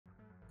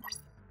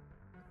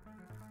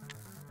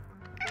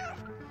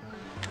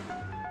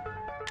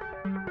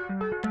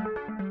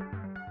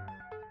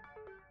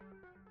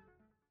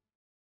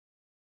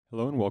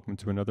Hello and welcome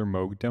to another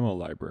Moog Demo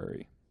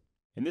Library.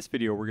 In this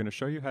video we're going to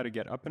show you how to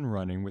get up and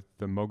running with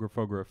the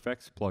Moogerfooger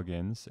Effects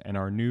Plugins and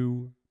our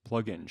new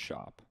plugin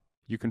shop.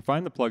 You can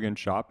find the plugin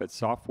shop at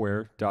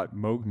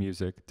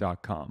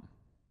software.moogmusic.com.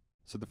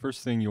 So the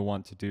first thing you'll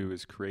want to do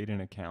is create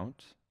an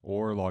account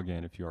or log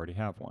in if you already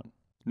have one.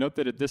 Note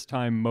that at this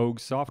time Moog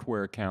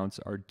software accounts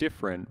are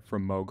different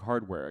from Moog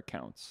hardware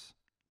accounts.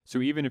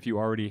 So even if you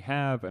already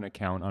have an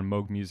account on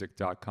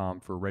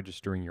moogmusic.com for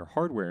registering your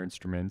hardware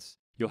instruments,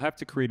 you'll have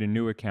to create a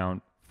new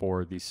account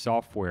for the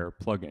software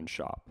plugin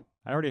shop.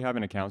 I already have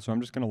an account, so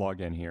I'm just going to log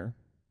in here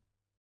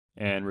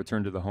and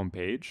return to the home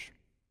page.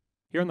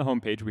 Here on the home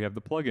page, we have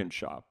the plugin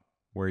shop,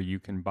 where you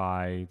can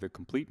buy the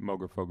complete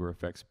Moogerfooger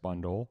Effects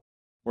bundle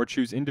or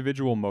choose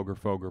individual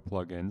Moogerfooger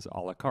plugins a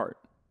la carte.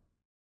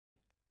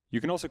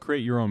 You can also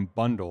create your own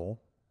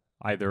bundle,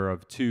 either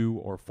of 2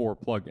 or 4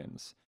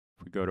 plugins.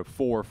 If we go to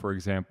 4, for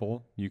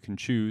example, you can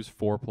choose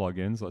 4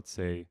 plugins, let's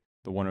say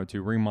the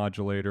 102 ring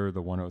modulator,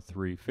 the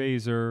 103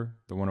 phaser,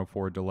 the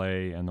 104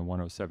 delay, and the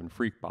 107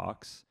 freak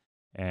box,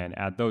 and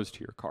add those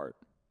to your cart.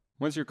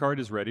 Once your cart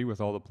is ready with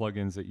all the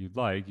plugins that you'd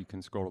like, you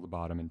can scroll to the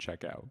bottom and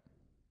check out.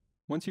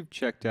 Once you've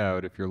checked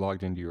out, if you're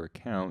logged into your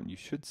account, you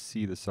should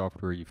see the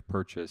software you've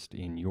purchased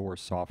in your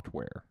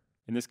software.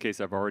 In this case,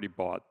 I've already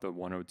bought the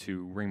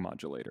 102 ring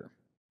modulator.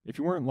 If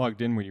you weren't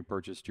logged in when you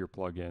purchased your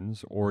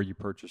plugins, or you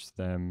purchased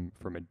them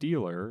from a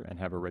dealer and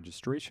have a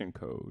registration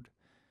code,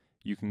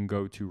 you can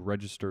go to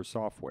Register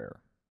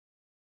Software.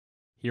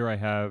 Here I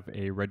have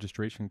a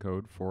registration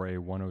code for a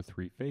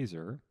 103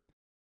 phaser,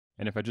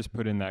 and if I just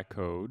put in that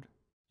code,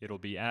 it'll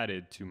be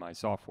added to my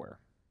software.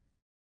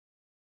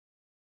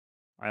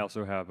 I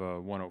also have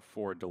a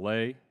 104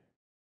 delay,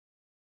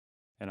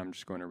 and I'm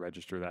just going to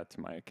register that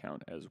to my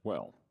account as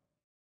well.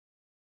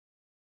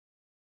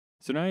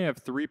 So now I have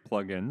 3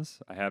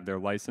 plugins. I have their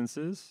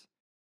licenses,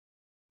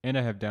 and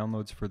I have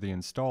downloads for the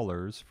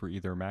installers for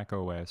either Mac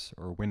OS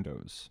or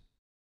Windows.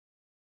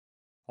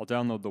 I'll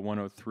download the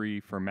 103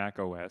 for Mac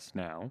OS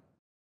now,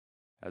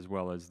 as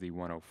well as the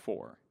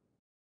 104.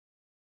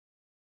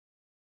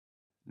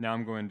 Now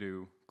I'm going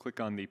to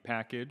click on the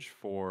package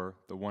for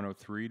the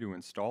 103 to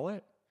install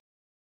it.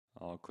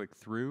 I'll click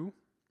through,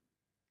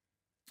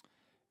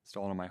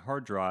 install it on my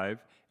hard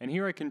drive, and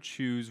here I can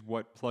choose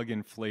what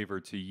plugin flavor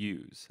to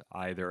use,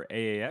 either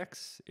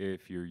AAX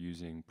if you're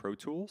using Pro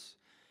Tools,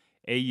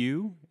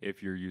 AU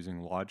if you're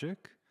using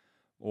Logic,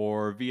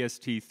 or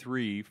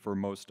VST3 for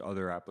most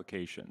other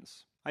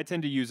applications. I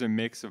tend to use a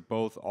mix of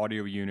both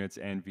audio units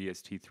and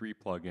VST3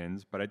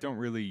 plugins, but I don't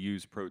really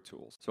use Pro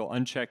Tools. So I'll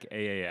uncheck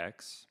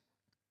AAX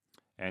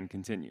and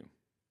continue.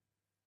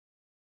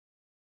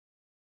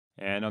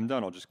 And I'm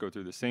done. I'll just go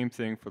through the same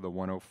thing for the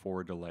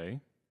 104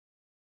 delay.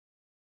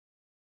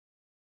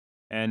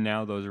 And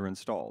now those are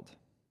installed.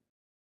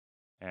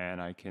 And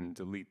I can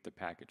delete the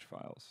package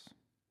files.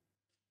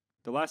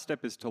 The last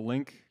step is to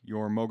link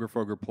your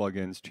Moogerfooger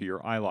plugins to your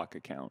iLok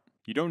account.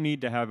 You don't need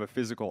to have a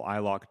physical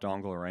iLok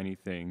dongle or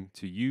anything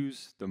to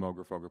use the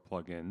Moogerfooger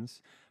plugins,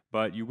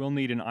 but you will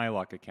need an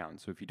iLok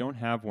account. So if you don't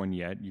have one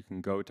yet, you can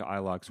go to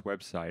iLok's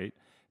website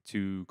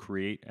to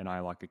create an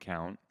iLok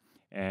account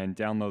and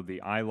download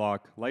the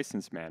iLok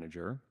License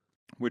Manager,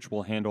 which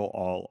will handle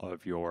all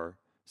of your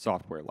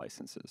software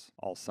licenses.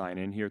 I'll sign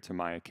in here to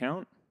my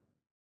account.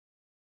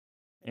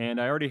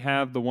 And I already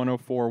have the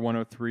 104,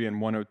 103, and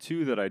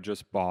 102 that I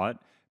just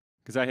bought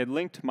because I had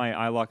linked my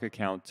iLok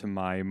account to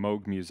my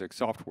Moog Music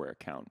software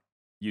account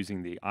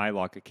using the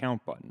iLok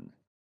account button.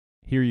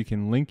 Here you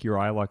can link your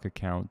iLok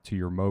account to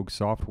your Moog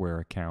software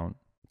account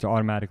to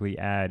automatically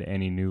add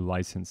any new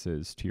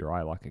licenses to your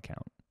iLok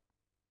account.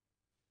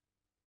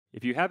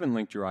 If you haven't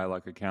linked your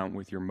iLok account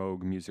with your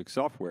Moog Music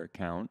software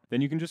account,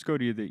 then you can just go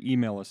to the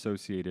email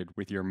associated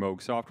with your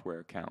Moog software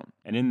account.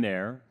 And in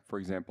there, for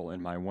example,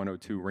 in my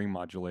 102 ring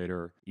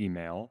modulator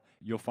email,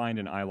 you'll find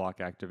an iLok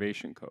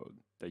activation code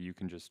that you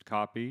can just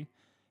copy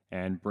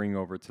and bring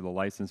over to the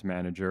license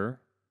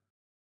manager,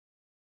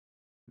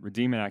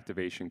 redeem an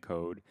activation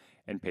code,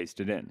 and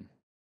paste it in.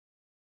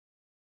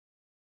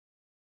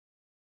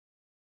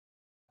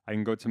 I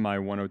can go to my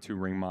 102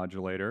 ring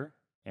modulator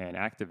and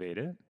activate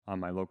it on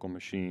my local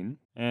machine,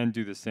 and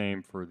do the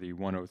same for the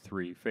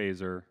 103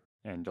 phaser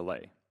and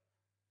delay.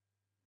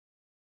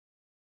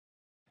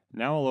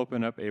 Now I'll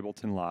open up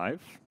Ableton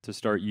Live to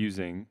start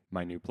using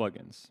my new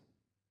plugins.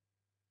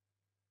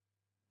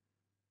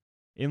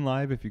 In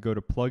Live, if you go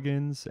to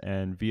Plugins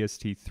and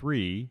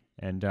VST3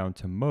 and down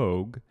to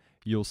Moog,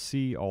 you'll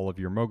see all of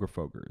your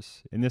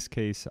Moogerfoogers. In this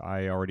case,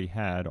 I already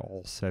had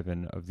all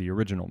 7 of the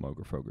original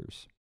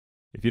Moogerfoogers.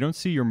 If you don't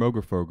see your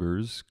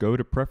Moogerfoogers, go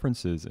to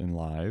Preferences in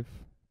Live,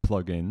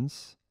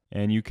 Plugins,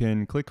 and you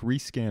can click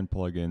Rescan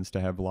Plugins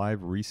to have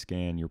Live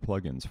rescan your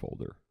plugins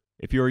folder.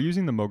 If you are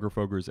using the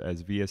Moogerfoogers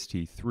as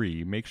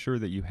VST3, make sure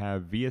that you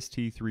have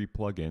VST3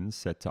 plugins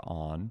set to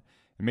on,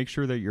 and make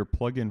sure that your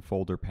plugin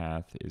folder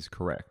path is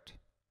correct.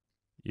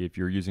 If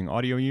you're using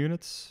audio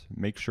units,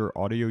 make sure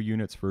Audio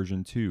Units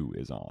version 2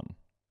 is on.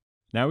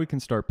 Now we can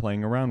start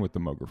playing around with the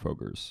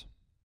Moogerfoogers.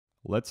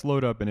 Let's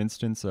load up an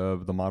instance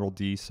of the Model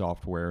D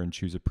software and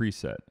choose a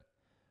preset.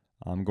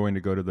 I'm going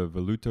to go to the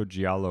Voluto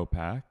Giallo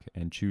pack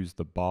and choose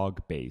the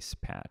Bog Bass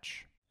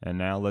patch. And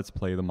now let's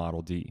play the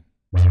Model D.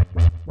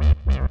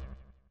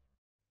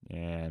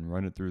 And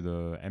run it through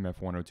the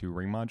MF102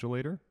 ring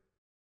modulator,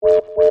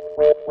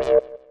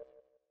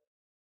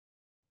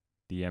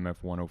 the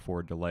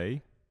MF104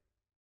 delay,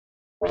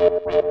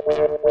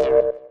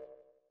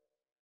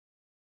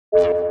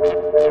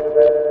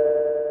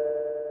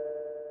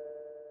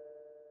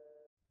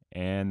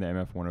 and the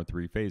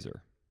MF103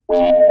 phaser.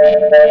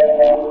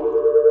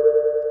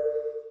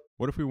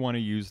 What if we want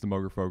to use the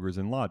Moogerfoogers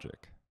in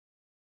Logic?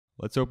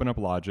 Let's open up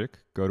Logic,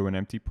 go to an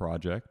empty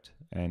project,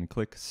 and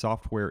click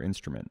Software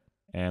Instrument.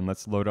 And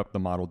let's load up the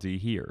Model D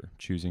here,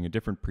 choosing a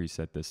different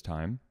preset this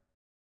time,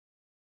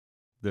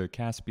 the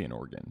Caspian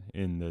organ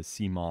in the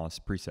CMOS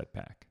preset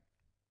pack.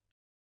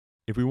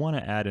 If we want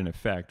to add an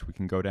effect, we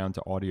can go down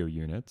to Audio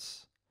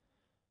Units,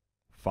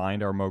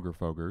 find our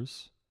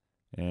Moogerfoogers,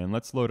 and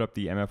let's load up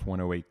the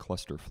MF108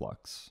 cluster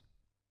flux.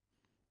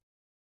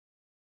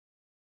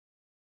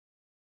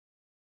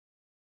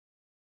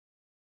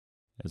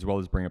 As well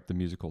as bring up the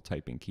musical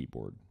typing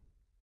keyboard.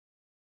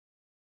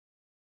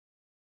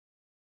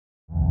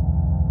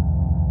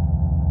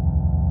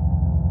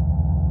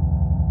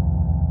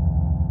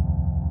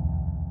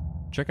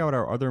 Check out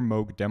our other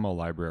Moog Demo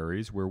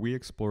Libraries where we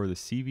explore the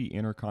CV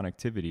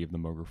interconnectivity of the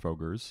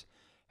Moogerfoogers,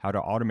 how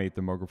to automate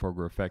the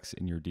Moogerfooger effects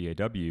in your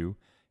DAW,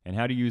 and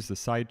how to use the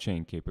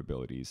sidechain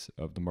capabilities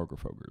of the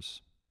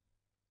Moogerfoogers.